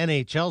 Normally, an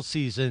NHL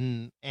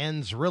season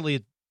ends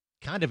really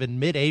kind of in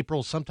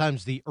mid-April,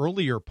 sometimes the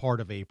earlier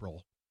part of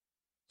April.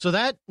 So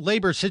that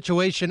labor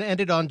situation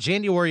ended on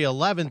January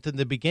 11th, and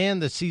they began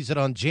the season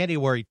on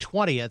January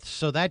 20th.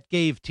 So that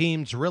gave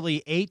teams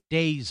really 8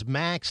 days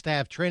max to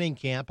have training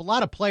camp. A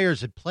lot of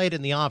players had played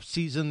in the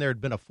offseason. There had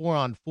been a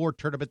 4-on-4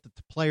 tournament that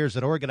the players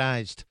had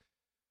organized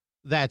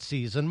that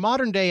season.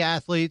 Modern day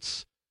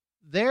athletes,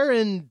 they're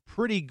in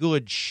pretty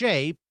good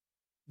shape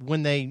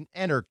when they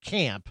enter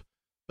camp,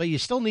 but you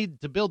still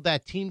need to build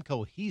that team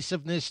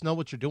cohesiveness, know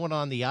what you're doing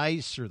on the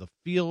ice or the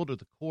field or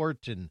the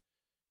court, and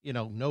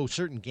know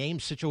certain game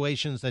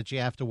situations that you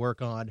have to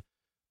work on.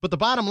 But the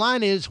bottom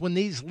line is when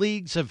these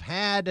leagues have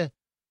had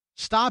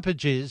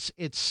stoppages,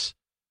 it's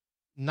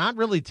not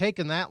really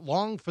taken that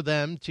long for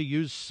them to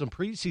use some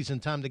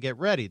preseason time to get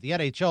ready. The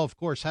NHL, of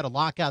course, had a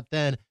lockout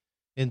then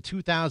in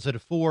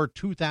 2004,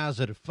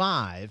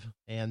 2005,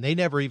 and they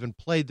never even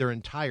played their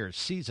entire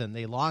season.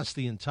 They lost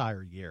the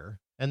entire year.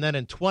 And then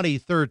in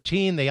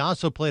 2013, they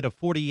also played a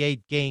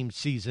 48-game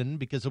season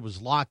because it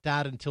was locked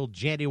out until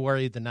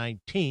January the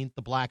 19th.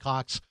 The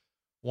Blackhawks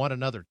won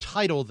another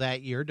title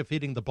that year,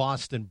 defeating the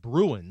Boston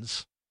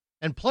Bruins.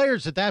 And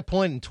players at that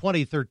point in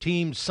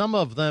 2013, some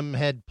of them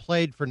had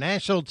played for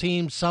national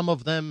teams. Some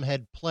of them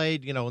had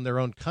played, in their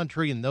own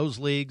country in those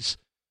leagues.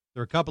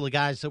 There were a couple of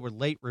guys that were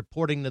late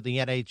reporting to the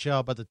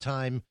NHL by the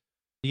time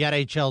the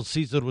NHL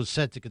season was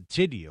set to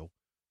continue.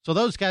 So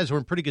those guys were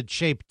in pretty good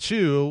shape,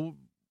 too.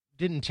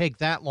 Didn't take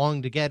that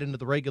long to get into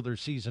the regular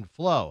season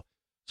flow.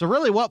 So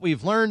really what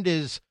we've learned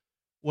is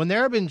when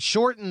there have been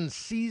shortened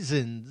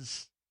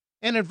seasons,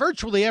 and in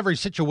virtually every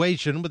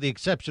situation, with the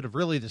exception of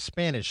really the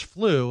Spanish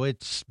flu,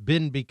 it's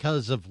been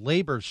because of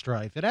labor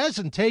strife. It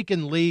hasn't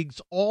taken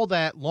leagues all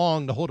that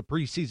long to hold a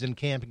preseason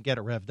camp and get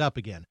it revved up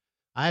again.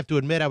 I have to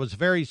admit, I was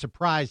very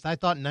surprised. I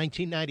thought in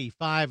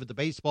 1995 with the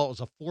baseball, it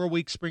was a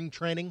 4-week spring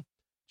training.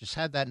 Just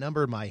had that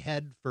number in my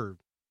head for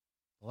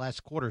the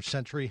last quarter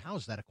century. How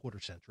is that a quarter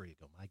century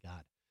ago? My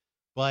God.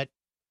 But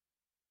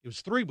it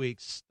was 3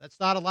 weeks. That's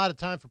not a lot of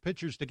time for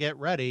pitchers to get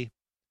ready.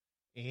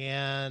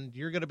 And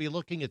you're going to be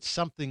looking at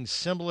something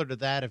similar to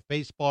that if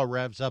baseball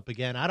revs up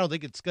again. I don't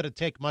think it's going to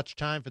take much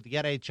time for the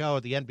NHL or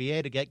the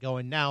NBA to get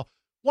going now.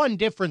 One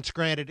difference,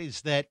 granted,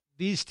 is that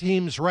these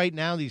teams right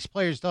now, these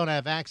players don't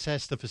have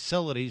access to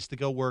facilities to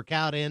go work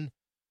out in.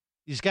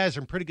 These guys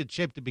are in pretty good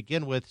shape to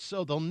begin with,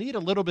 so they'll need a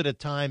little bit of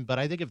time. But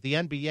I think if the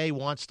NBA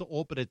wants to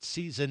open its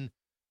season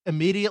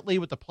immediately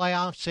with the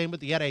playoffs, same with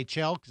the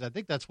NHL, because I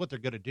think that's what they're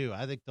going to do.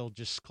 I think they'll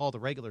just call the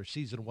regular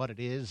season what it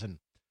is and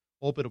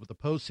open it with the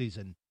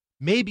postseason.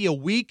 Maybe a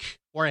week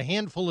or a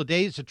handful of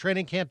days of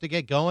training camp to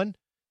get going.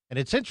 And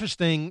it's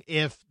interesting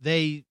if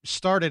they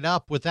started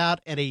up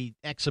without any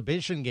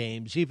exhibition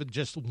games, even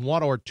just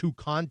 1 or 2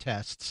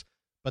 contests,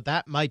 but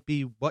that might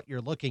be what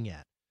you're looking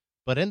at.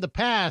 But in the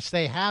past,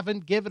 they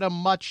haven't given them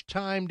much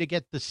time to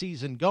get the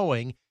season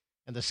going.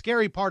 And the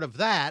scary part of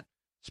that,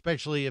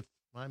 especially if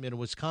I'm in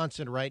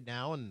Wisconsin right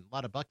now and a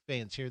lot of Buck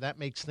fans here, that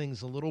makes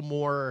things a little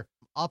more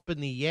up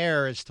in the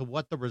air as to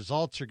what the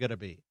results are going to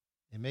be.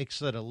 It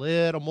makes it a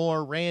little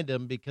more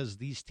random because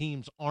these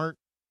teams aren't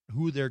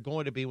who they're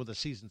going to be when the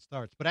season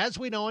starts. But as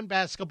we know in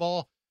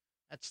basketball,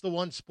 that's the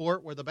one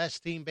sport where the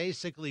best team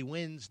basically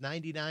wins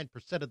 99%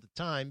 of the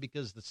time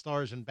because the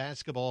stars in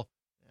basketball,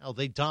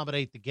 they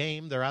dominate the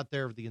game. They're out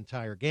there the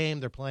entire game.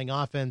 They're playing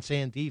offense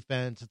and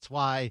defense. It's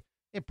why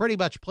it pretty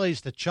much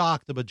plays to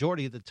chalk the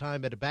majority of the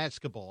time at a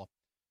basketball.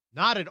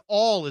 Not at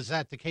all is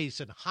that the case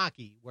in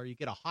hockey, where you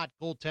get a hot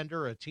goaltender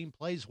or a team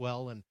plays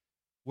well and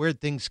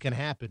weird things can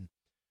happen.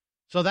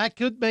 So that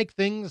could make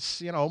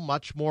things,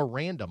 much more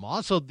random.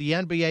 Also, the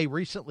NBA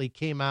recently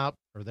came out,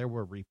 or there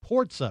were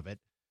reports of it,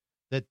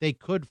 that they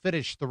could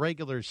finish the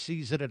regular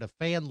season at a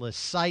fanless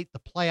site. The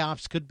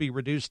playoffs could be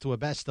reduced to a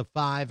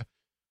best-of-5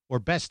 or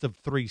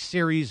best-of-3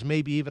 series,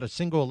 maybe even a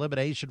single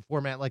elimination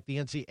format like the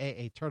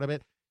NCAA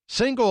tournament.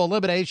 Single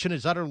elimination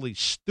is utterly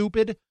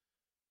stupid.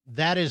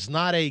 That is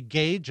not a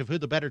gauge of who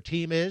the better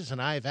team is,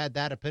 and I've had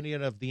that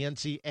opinion of the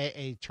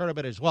NCAA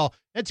tournament as well.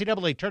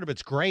 NCAA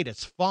tournament's great.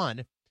 It's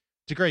fun.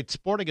 It's a great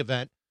sporting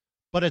event,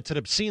 but it's an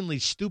obscenely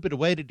stupid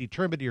way to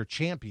determine your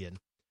champion.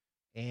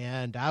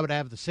 And I would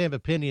have the same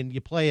opinion.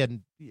 You play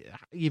in,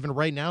 even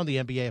right now in the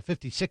NBA, a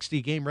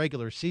 50-60 game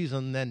regular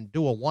season, then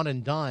do a one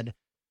and done.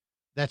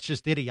 That's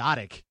just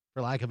idiotic,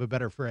 for lack of a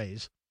better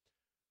phrase.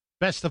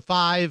 Best of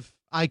 5,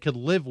 I could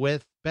live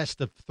with.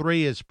 Best of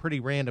 3 is pretty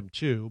random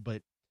too,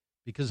 but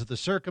because of the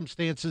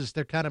circumstances,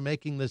 they're kind of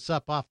making this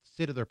up off the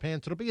seat of their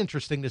pants. It'll be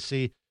interesting to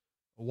see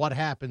what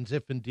happens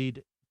if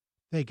indeed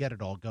they get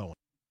it all going.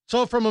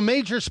 So from a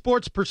major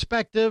sports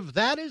perspective,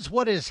 that is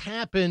what has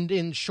happened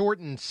in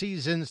shortened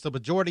seasons. The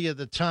majority of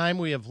the time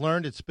we have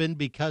learned it's been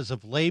because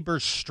of labor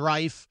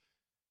strife.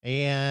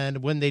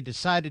 And when they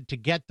decided to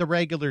get the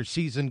regular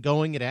season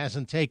going, it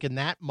hasn't taken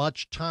that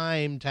much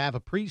time to have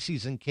a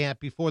preseason camp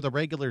before the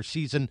regular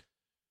season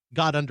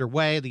got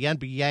underway. The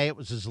NBA, it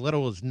was as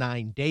little as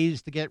 9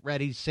 days to get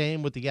ready.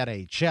 Same with the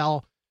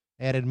NHL.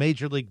 And in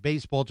Major League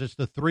Baseball,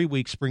 just a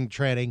 3-week spring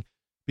training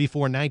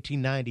before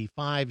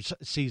 1995's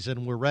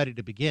season were ready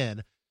to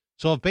begin.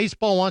 So if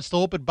baseball wants to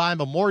open by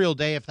Memorial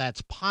Day, if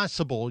that's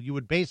possible, you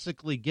would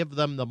basically give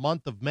them the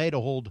month of May to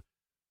hold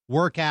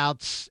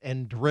workouts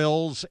and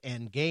drills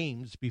and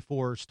games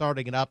before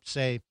starting it up,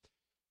 say,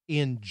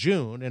 in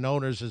June. And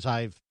owners, as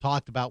I've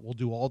talked about, will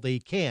do all they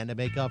can to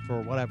make up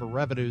for whatever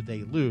revenue they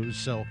lose.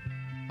 So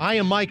I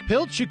am Mike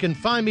Pilch. You can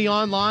find me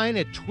online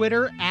at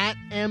Twitter at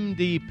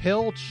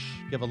MDPilch.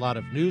 Give a lot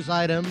of news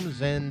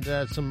items and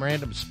some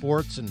random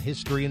sports and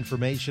history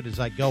information as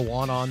I go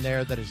on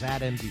there. That is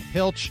at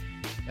MDPilch.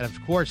 And,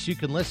 of course, you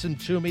can listen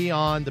to me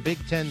on the Big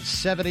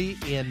 1070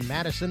 in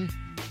Madison.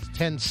 It's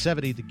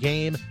 1070 The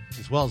Game,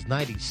 as well as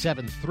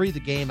 97.3 The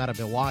Game out of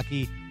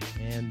Milwaukee.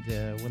 And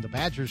when the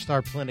Badgers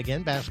start playing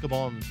again,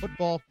 basketball and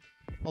football,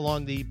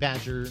 along the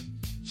Badger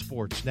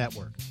Sports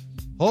Network.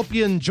 Hope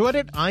you enjoyed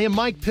it. I am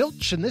Mike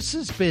Pilch, and this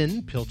has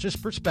been Pilch's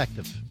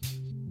Perspective.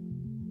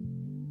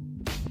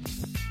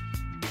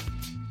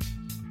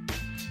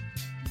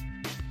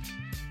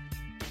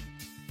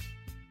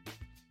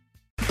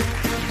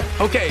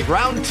 Okay,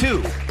 round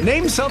two.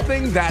 Name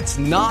something that's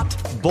not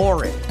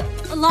boring.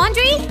 A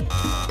laundry?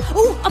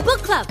 Ooh, a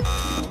book club.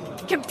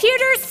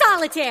 Computer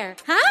solitaire,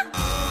 huh?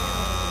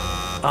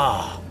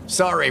 Ah, oh,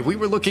 sorry, we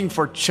were looking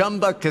for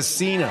Chumba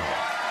Casino.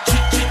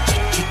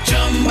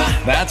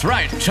 That's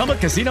right,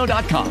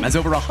 ChumbaCasino.com has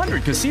over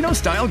 100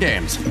 casino-style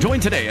games.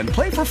 Join today and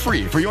play for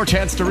free for your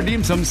chance to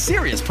redeem some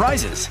serious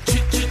prizes.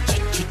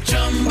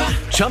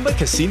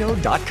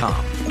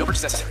 ChumbaCasino.com. No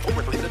purchase necessary. Void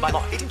where prohibited by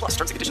law. 18+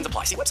 terms and conditions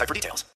apply. See website for details.